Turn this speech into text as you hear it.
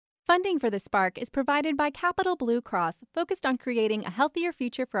Funding for the Spark is provided by Capital Blue Cross, focused on creating a healthier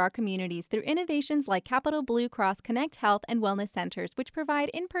future for our communities through innovations like Capital Blue Cross Connect Health and Wellness Centers, which provide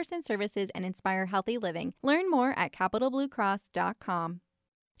in-person services and inspire healthy living. Learn more at capitalbluecross.com.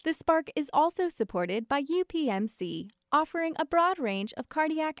 The Spark is also supported by UPMC, offering a broad range of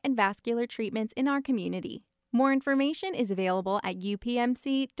cardiac and vascular treatments in our community. More information is available at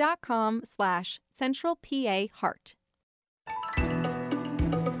upmc.com/centralpaheart.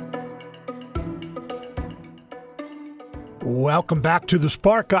 Welcome back to The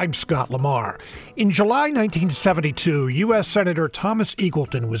Spark. I'm Scott Lamar. In July 1972, U.S. Senator Thomas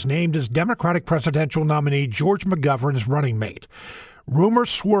Eagleton was named as Democratic presidential nominee George McGovern's running mate. Rumors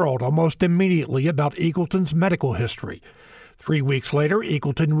swirled almost immediately about Eagleton's medical history. 3 weeks later,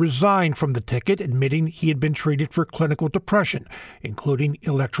 Eagleton resigned from the ticket, admitting he had been treated for clinical depression, including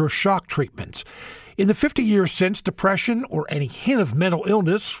electroshock treatments. In the 50 years since, depression or any hint of mental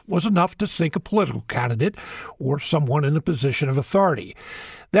illness was enough to sink a political candidate or someone in a position of authority.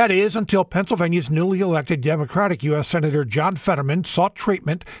 That is, until Pennsylvania's newly elected Democratic U.S. Senator John Fetterman sought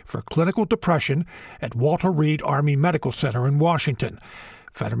treatment for clinical depression at Walter Reed Army Medical Center in Washington.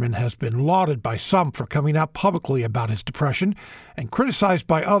 Fetterman has been lauded by some for coming out publicly about his depression and criticized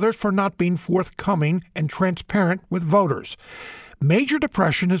by others for not being forthcoming and transparent with voters. Major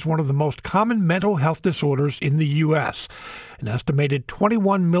depression is one of the most common mental health disorders in the U.S. An estimated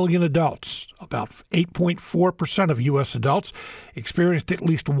 21 million adults, about 8.4% of U.S. adults, experienced at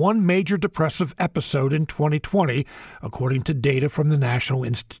least one major depressive episode in 2020, according to data from the National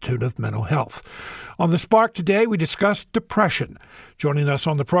Institute of Mental Health. On The Spark today, we discuss depression. Joining us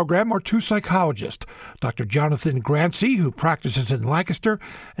on the program are two psychologists, Dr. Jonathan Grancy, who practices in Lancaster,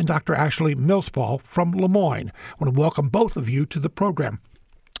 and Dr. Ashley Millspaugh from Lemoyne. I want to welcome both of you to the program.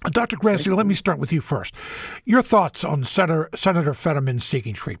 Dr. Grancy, let me start with you first. Your thoughts on Senator Fetterman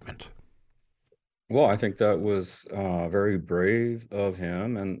seeking treatment? Well, I think that was very brave of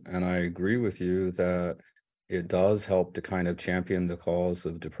him, and I agree with you that it does help to kind of champion the cause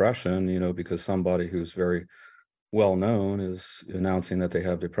of depression, because somebody who's very well known is announcing that they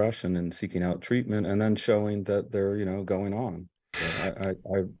have depression and seeking out treatment and then showing that they're, going on.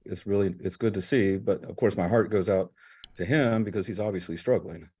 So it's good to see, but of course my heart goes out to him because he's obviously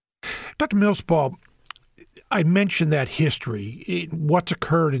struggling. Dr. Millspaugh, I mentioned that history, what's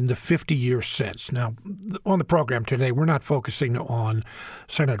occurred in the 50 years since. Now, on the program today, we're not focusing on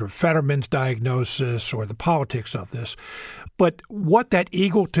Senator Fetterman's diagnosis or the politics of this, but what that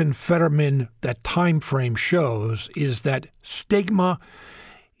Eagleton-Fetterman, that time frame shows is that stigma,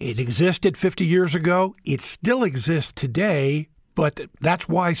 it existed 50 years ago, it still exists today, but that's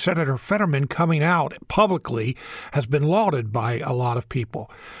why Senator Fetterman coming out publicly has been lauded by a lot of people.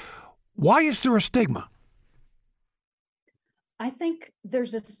 Why is there a stigma? I think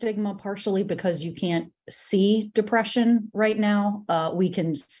there's a stigma partially because you can't see depression right now. We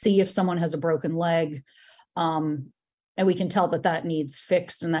can see if someone has a broken leg, and we can tell that needs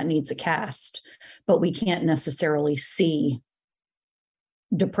fixed and that needs a cast, but we can't necessarily see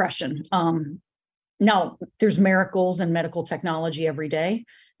depression. Now, there's miracles in medical technology every day,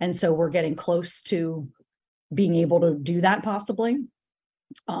 and so we're getting close to being able to do that possibly.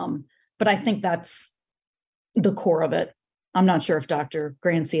 But I think that's the core of it. I'm not sure if Dr.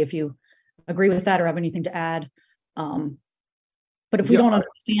 Grancy, if you agree with that or have anything to add. But if we don't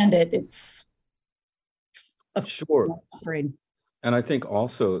understand it, it's sure. Afraid. And I think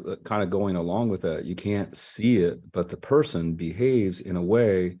also kind of going along with that, you can't see it, but the person behaves in a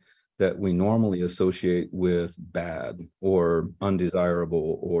way that we normally associate with bad or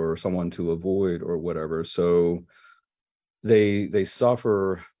undesirable or someone to avoid or whatever. So they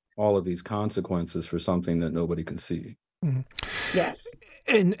suffer all of these consequences for something that nobody can see. Mm-hmm. Yes.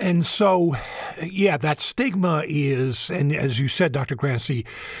 And so, yeah, that stigma is, and as you said, Dr. Grancy,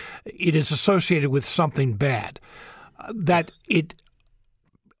 it is associated with something bad. That it,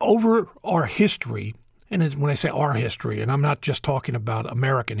 over our history, and when I say our history, and I'm not just talking about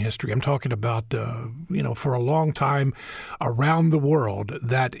American history, I'm talking about, for a long time around the world,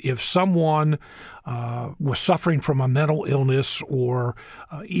 that if someone was suffering from a mental illness or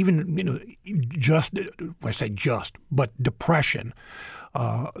even, but depression,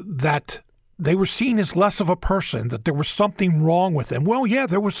 that they were seen as less of a person, that there was something wrong with them. Well, yeah,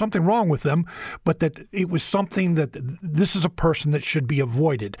 there was something wrong with them, but that it was something that this is a person that should be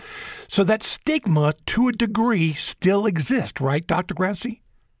avoided. So that stigma, to a degree, still exists, right, Dr. Grancy?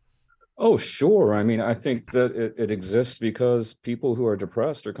 Oh, sure. I mean, I think that it exists because people who are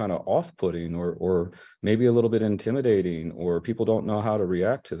depressed are kind of off-putting or maybe a little bit intimidating, or people don't know how to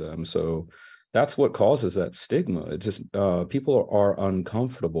react to them. So that's what causes that stigma. It just people are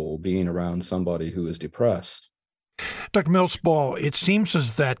uncomfortable being around somebody who is depressed. Dr. Millsball, it seems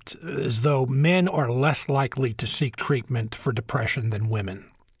as though men are less likely to seek treatment for depression than women.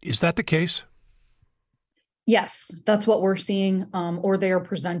 Is that the case? Yes, that's what we're seeing. Or they are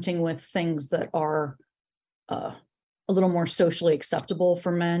presenting with things that are a little more socially acceptable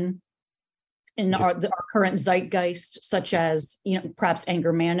for men in our current zeitgeist, such as, perhaps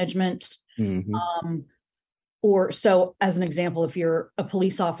anger management. Mm-hmm. Or so, as an example, if you're a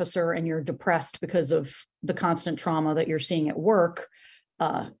police officer and you're depressed because of the constant trauma that you're seeing at work,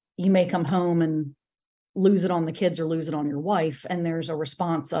 you may come home and lose it on the kids or lose it on your wife. And there's a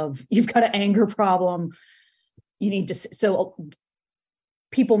response of, you've got an anger problem. You need to, so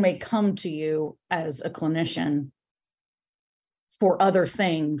people may come to you as a clinician for other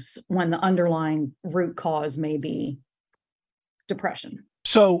things when the underlying root cause may be depression.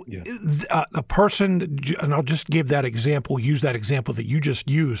 So a person, and I'll just give that example, use that example that you just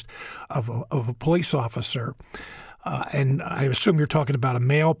used of a police officer, and I assume you're talking about a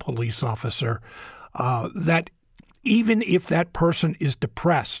male police officer, that even if that person is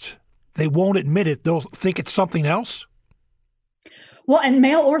depressed, they won't admit it. They'll think it's something else. Well, and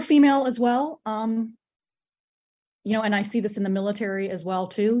male or female as well. And I see this in the military as well,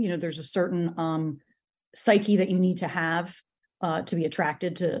 too. There's a certain psyche that you need to have to be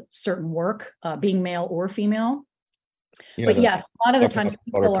attracted to certain work, being male or female. Yeah, but yes, a lot of the times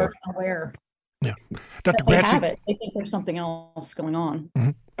people are aware. Yeah, Dr. They have it. They think there's something else going on.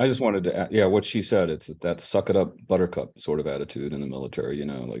 Mm-hmm. I just wanted to add, what she said. It's that suck it up, buttercup sort of attitude in the military.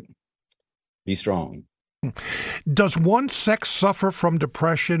 Like, be strong. Does one sex suffer from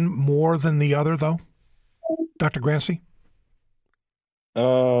depression more than the other, though, Dr. Grancy?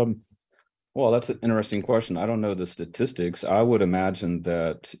 Well, that's an interesting question. I don't know the statistics. I would imagine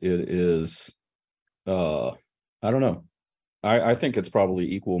that it is, I don't know. I think it's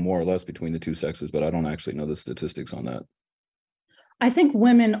probably equal more or less between the two sexes, but I don't actually know the statistics on that. I think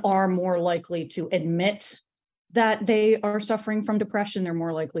women are more likely to admit that they are suffering from depression. They're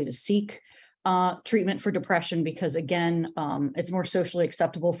more likely to seek treatment for depression because, again, it's more socially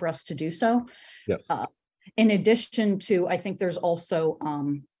acceptable for us to do so. Yes. In addition to, I think there's also,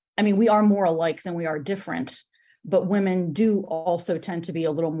 we are more alike than we are different, but women do also tend to be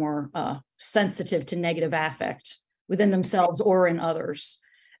a little more sensitive to negative affect within themselves or in others.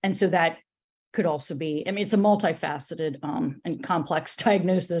 And so that could also be, it's a multifaceted and complex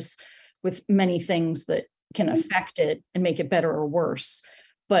diagnosis with many things that can affect it and make it better or worse.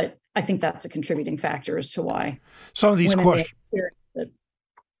 But I think that's a contributing factor as to why some of these questions.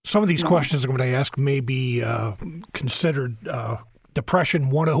 Some of these questions I'm going to ask may be considered Depression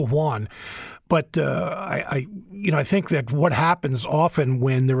 101, but I think that what happens often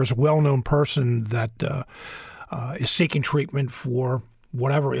when there is a well-known person that is seeking treatment for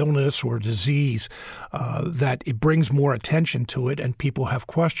whatever illness or disease, that it brings more attention to it and people have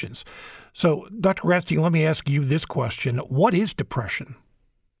questions. So, Dr. Grancy, let me ask you this question: what is depression?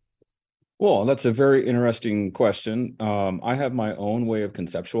 Well, that's a very interesting question. I have my own way of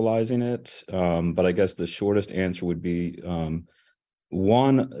conceptualizing it, but I guess the shortest answer would be,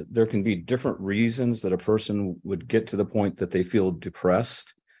 one, there can be different reasons that a person would get to the point that they feel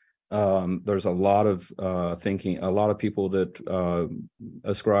depressed. There's a lot of thinking, a lot of people that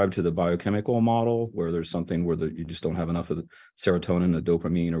ascribe to the biochemical model, where there's something where you just don't have enough of the serotonin, the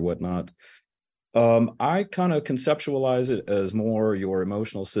dopamine, or whatnot. I kind of conceptualize it as more your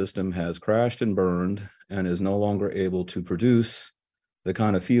emotional system has crashed and burned and is no longer able to produce the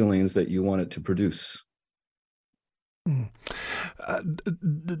kind of feelings that you want it to produce.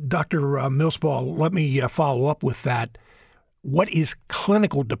 Dr. Millsball, let me follow up with that. What is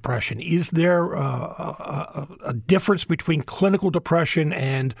clinical depression? Is there a difference between clinical depression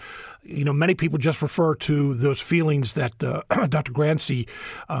and, many people just refer to those feelings that Dr. Grancy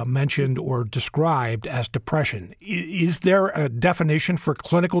mentioned or described as depression. Is there a definition for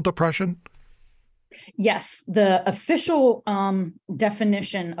clinical depression? Yes, the official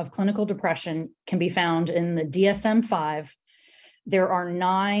definition of clinical depression can be found in the DSM-5. There are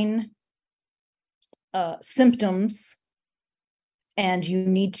 9 symptoms, and you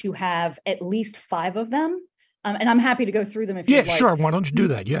need to have at least 5 of them. And I'm happy to go through them if you'd like. Yeah, sure. Why don't you do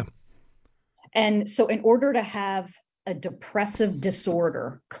that? Yeah. And so in order to have a depressive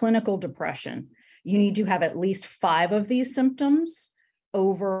disorder, clinical depression, you need to have at least 5 of these symptoms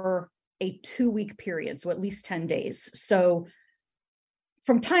over a 2-week period, so at least 10 days. So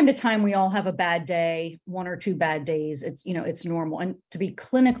from time to time, we all have a bad day, 1 or 2 bad days. It's, it's normal. And to be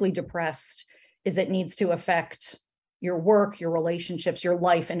clinically depressed is it needs to affect your work, your relationships, your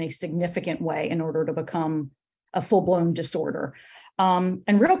life in a significant way in order to become a full-blown disorder. And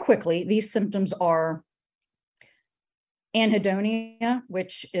real quickly, these symptoms are anhedonia,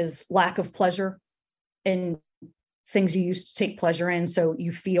 which is lack of pleasure in things you used to take pleasure in. So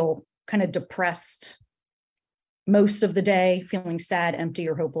you feel kind of depressed most of the day, feeling sad, empty,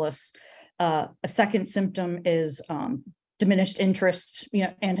 or hopeless. A second symptom is diminished interest,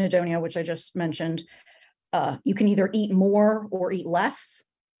 anhedonia, which I just mentioned. You can either eat more or eat less.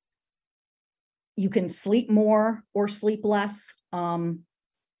 You can sleep more or sleep less. And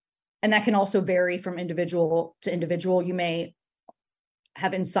that can also vary from individual to individual. You may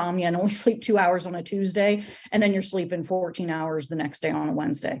have insomnia and only sleep 2 hours on a Tuesday, and then you're sleeping 14 hours the next day on a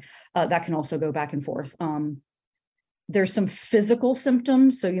Wednesday. That can also go back and forth. There's some physical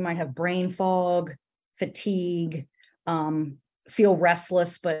symptoms. So you might have brain fog, fatigue, feel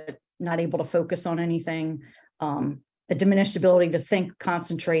restless, but not able to focus on anything, a diminished ability to think,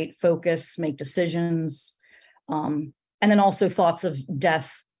 concentrate, focus, make decisions, and then also thoughts of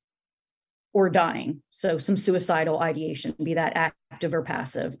death or dying. So some suicidal ideation, be that active or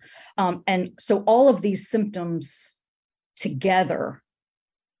passive. And so all of these symptoms together,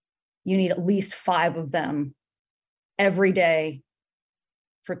 you need at least 5 of them every day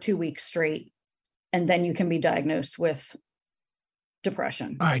for 2 weeks straight. And then you can be diagnosed with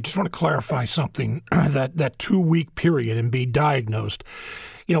depression. I just want to clarify something, that 2-week period and be diagnosed.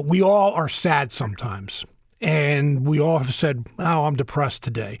 We all are sad sometimes, and we all have said, oh, I'm depressed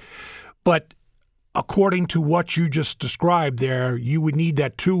today. But according to what you just described there, you would need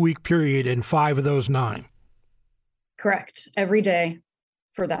that 2-week period and 5 of those 9. Correct. Every day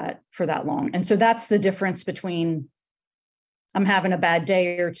for that long. And so that's the difference between I'm having a bad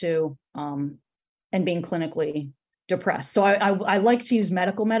day or two and being clinically depressed. So I like to use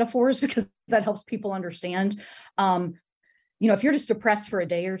medical metaphors because that helps people understand. If you're just depressed for a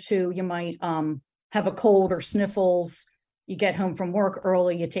day or two, you might have a cold or sniffles. You get home from work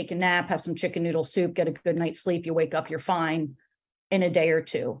early, you take a nap, have some chicken noodle soup, get a good night's sleep, you wake up, you're fine in a day or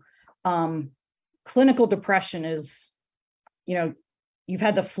two. Clinical depression is, you've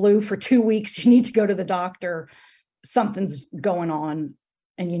had the flu for 2 weeks, you need to go to the doctor, something's going on,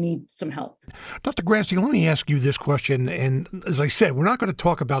 and you need some help. Dr. Grassi, let me ask you this question. And as I said, we're not going to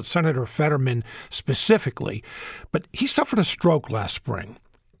talk about Senator Fetterman specifically, but he suffered a stroke last spring.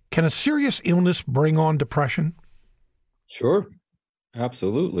 Can a serious illness bring on depression? Sure,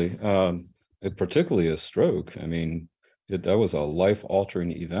 absolutely. Particularly a stroke. I mean, that was a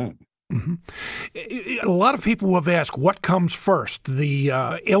life-altering event. Mm-hmm. A lot of people have asked, what comes first, the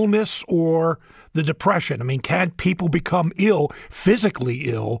illness or the depression? I mean, can people become ill, physically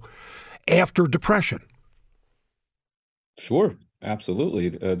ill, after depression? Sure, absolutely.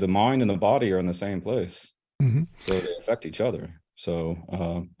 The mind and the body are in the same place, mm-hmm. So they affect each other.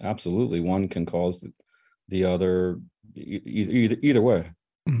 So absolutely, one can cause the other either way.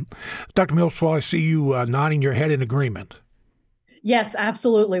 Mm-hmm. Dr. Millswell, I see you nodding your head in agreement. Yes,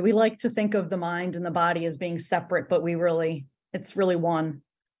 absolutely. We like to think of the mind and the body as being separate, but it's really one.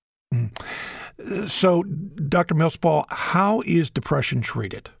 Mm-hmm. So, Dr. Millswell, how is depression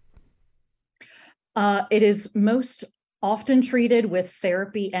treated? It is most often treated with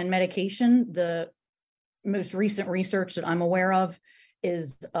therapy and medication. The most recent research that I'm aware of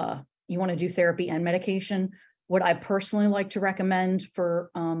is you want to do therapy and medication. What I personally like to recommend for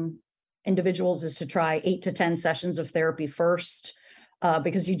individuals is to try 8 to 10 sessions of therapy first,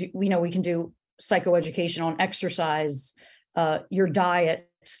 because we can do psychoeducation on exercise, your diet,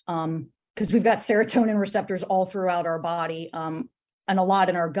 because we've got serotonin receptors all throughout our body, and a lot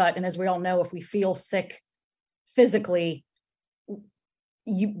in our gut. And as we all know, if we feel sick physically,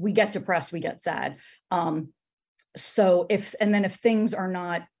 we get depressed, we get sad. So if things are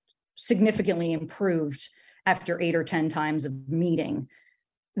not significantly improved after 8 or 10 times of meeting,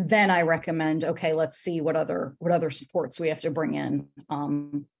 then I recommend, okay, let's see what other supports we have to bring in,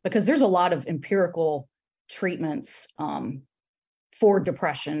 because there's a lot of empirical treatments for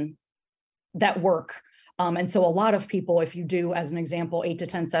depression that work. And so a lot of people, if you do, as an example, 8 to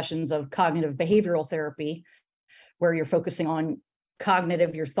 10 sessions of cognitive behavioral therapy, where you're focusing on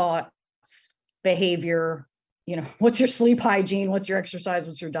cognitive, your thoughts, behavior, what's your sleep hygiene, what's your exercise,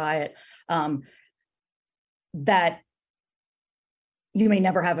 what's your diet, that you may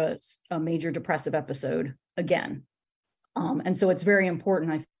never have a major depressive episode again. And so it's very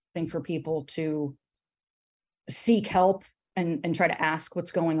important, I think, for people to seek help and try to ask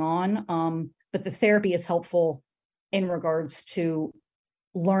what's going on. But the therapy is helpful in regards to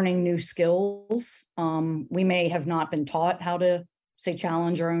learning new skills. We may have not been taught how to, say,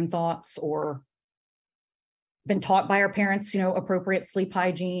 challenge our own thoughts or been taught by our parents, appropriate sleep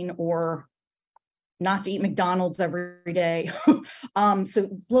hygiene, or not to eat McDonald's every day. So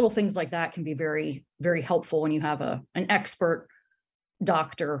little things like that can be very, very helpful when you have an expert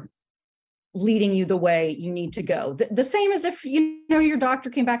doctor leading you the way you need to go. The same as if, your doctor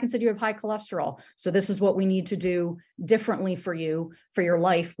came back and said you have high cholesterol. So this is what we need to do differently for you, for your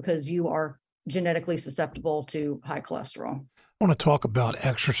life, because you are genetically susceptible to high cholesterol. I want to talk about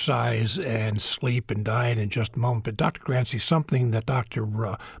exercise and sleep and diet in just a moment. But Dr. Grancy, something that Dr.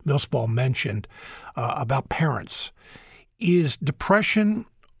 Millspaugh mentioned about parents is depression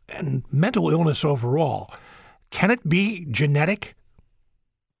and mental illness overall. Can it be genetic?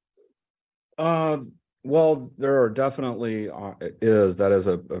 Well, there are definitely that is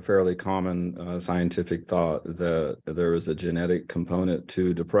a fairly common scientific thought that there is a genetic component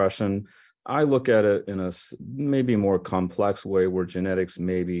to depression. I look at it in a maybe more complex way where genetics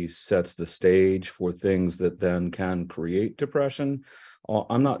maybe sets the stage for things that then can create depression.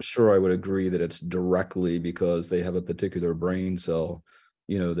 I'm not sure I would agree that it's directly because they have a particular brain cell,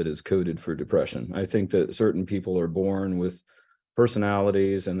 that is coded for depression. I think that certain people are born with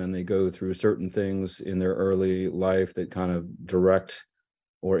personalities and then they go through certain things in their early life that kind of direct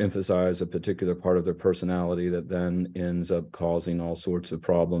or emphasize a particular part of their personality that then ends up causing all sorts of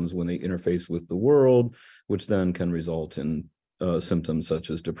problems when they interface with the world, which then can result in symptoms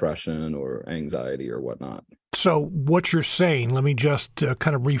such as depression or anxiety or whatnot. So what you're saying, let me just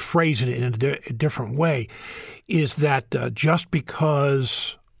kind of rephrase it in a different way, is that just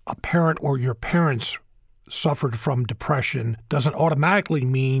because a parent or your parents suffered from depression doesn't automatically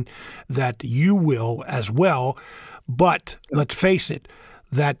mean that you will as well. But let's face it,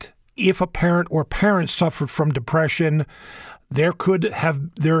 that if a parent or parents suffered from depression, there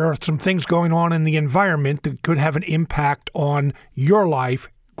are some things going on in the environment that could have an impact on your life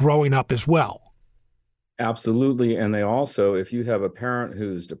growing up as well. Absolutely. And they also, if you have a parent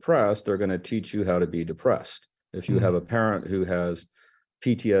who's depressed, they're going to teach you how to be depressed. If you have a parent who has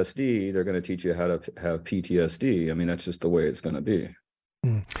PTSD, they're going to teach you how to have PTSD. I mean, that's just the way it's going to be.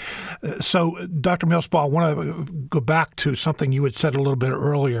 So, Dr. Millspaugh, I want to go back to something you had said a little bit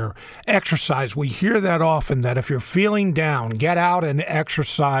earlier. Exercise. We hear that often, that if you're feeling down, get out and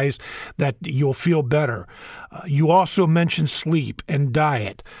exercise, that you'll feel better. You also mentioned sleep and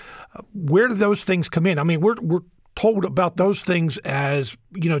diet. Where do those things come in? I mean, we're told about those things as,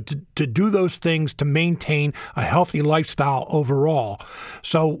 to do those things to maintain a healthy lifestyle overall.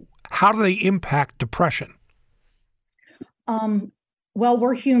 So how do they impact depression? Well,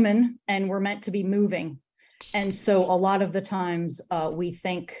 we're human and we're meant to be moving. And so a lot of the times we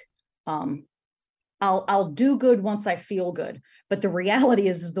think, I'll do good once I feel good. But the reality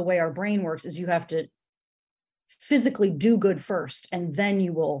is the way our brain works is you have to physically do good first, and then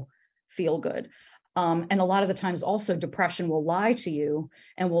you will feel good. And a lot of the times also depression will lie to you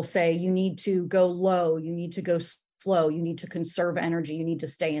and will say, you need to go low, you need to go slow, you need to conserve energy, you need to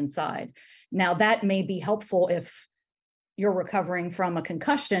stay inside. Now that may be helpful if you're recovering from a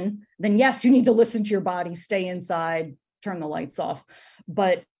concussion, then yes, you need to listen to your body, stay inside, turn the lights off.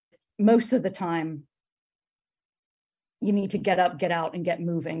 But most of the time, you need to get up, get out, and get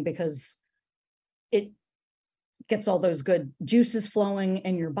moving, because it gets all those good juices flowing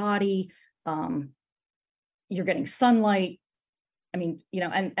in your body. You're getting sunlight. I mean,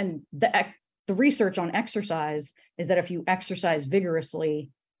 and the research on exercise is that if you exercise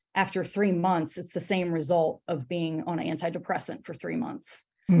vigorously, after 3 months, it's the same result of being on an antidepressant for 3 months.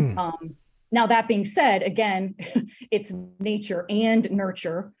 Now, that being said, again, it's nature and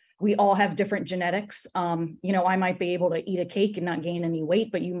nurture. We all have different genetics. I might be able to eat a cake and not gain any weight,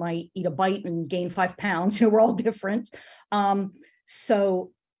 but you might eat a bite and gain 5 pounds. We're all different.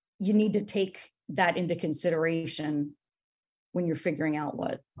 So you need to take that into consideration when you're figuring out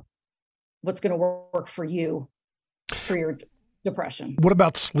what's going to work for you, for your depression. What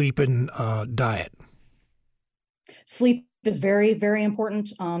about sleep and diet? Sleep is very, very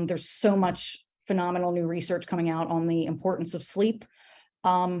important. There's so much phenomenal new research coming out on the importance of sleep.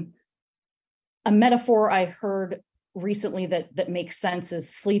 A metaphor I heard recently that makes sense is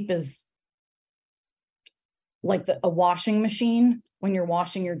sleep is like a washing machine. When you're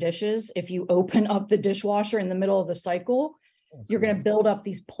washing your dishes, if you open up the dishwasher in the middle of the cycle, you're going to build up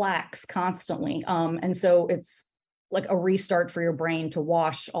these plaques constantly. And so it's like a restart for your brain to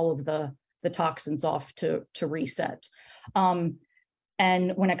wash all of the toxins off to reset. And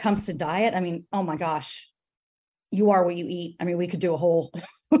when it comes to diet, I mean, oh my gosh, you are what you eat. I mean, we could do a whole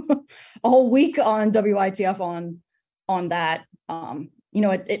week on WITF on that.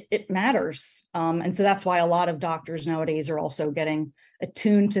 It matters. And so that's why a lot of doctors nowadays are also getting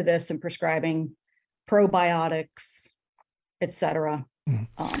attuned to this and prescribing probiotics, etc.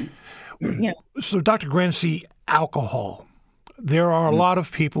 So, Dr. Grancy, alcohol. There are a lot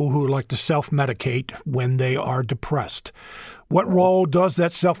of people who like to self-medicate when they are depressed. What role does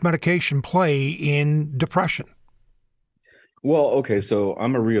that self-medication play in depression? Well, okay, so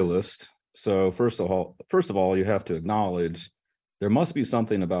I'm a realist. So first of all, you have to acknowledge there must be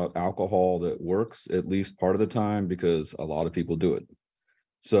something about alcohol that works at least part of the time because a lot of people do it.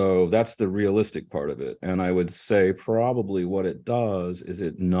 So that's the realistic part of it. And I would say probably what it does is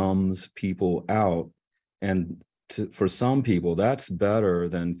it numbs people out. And for some people, that's better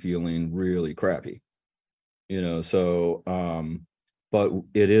than feeling really crappy. But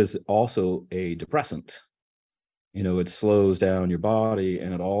it is also a depressant. It slows down your body,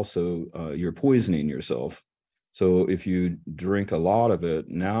 and it also, you're poisoning yourself. So if you drink a lot of it,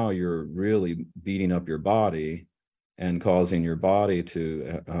 now you're really beating up your body and causing your body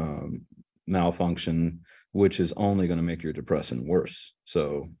to malfunction, which is only going to make your depression worse.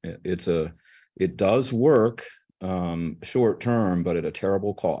 So it does work short term, but at a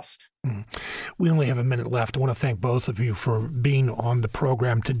terrible cost. We only have a minute left. I want to thank both of you for being on the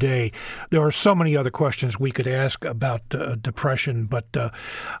program today. There are so many other questions we could ask about depression, but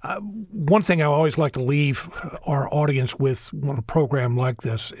one thing I always like to leave our audience with on a program like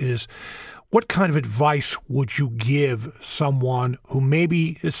this is, what kind of advice would you give someone who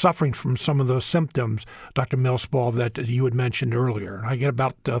maybe is suffering from some of those symptoms, Dr. Millspaugh, that you had mentioned earlier? I get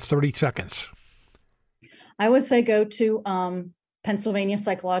about 30 seconds. I would say go to Pennsylvania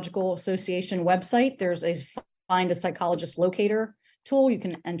Psychological Association website. There's a Find a Psychologist Locator tool. You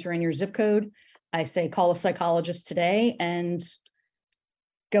can enter in your zip code. I say call a psychologist today and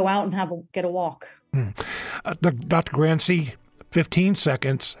go out and get a walk. Dr. Grancy, 15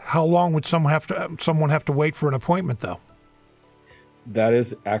 seconds. How long would someone have to wait for an appointment, though? That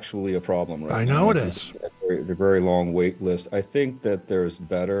is actually a problem, right? I know it is. The very long wait list. I think that there's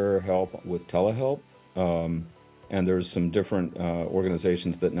better help with telehelp. And there's some different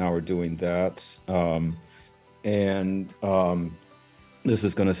organizations that now are doing that. This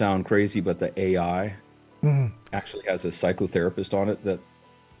is going to sound crazy, but the AI actually has a psychotherapist on it that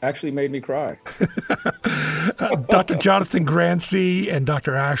actually made me cry. Dr. Jonathan Grancy and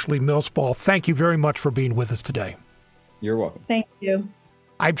Dr. Ashley Millspaugh, thank you very much for being with us today. You're welcome. Thank you.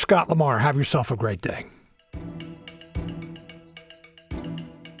 I'm Scott Lamar. Have yourself a great day.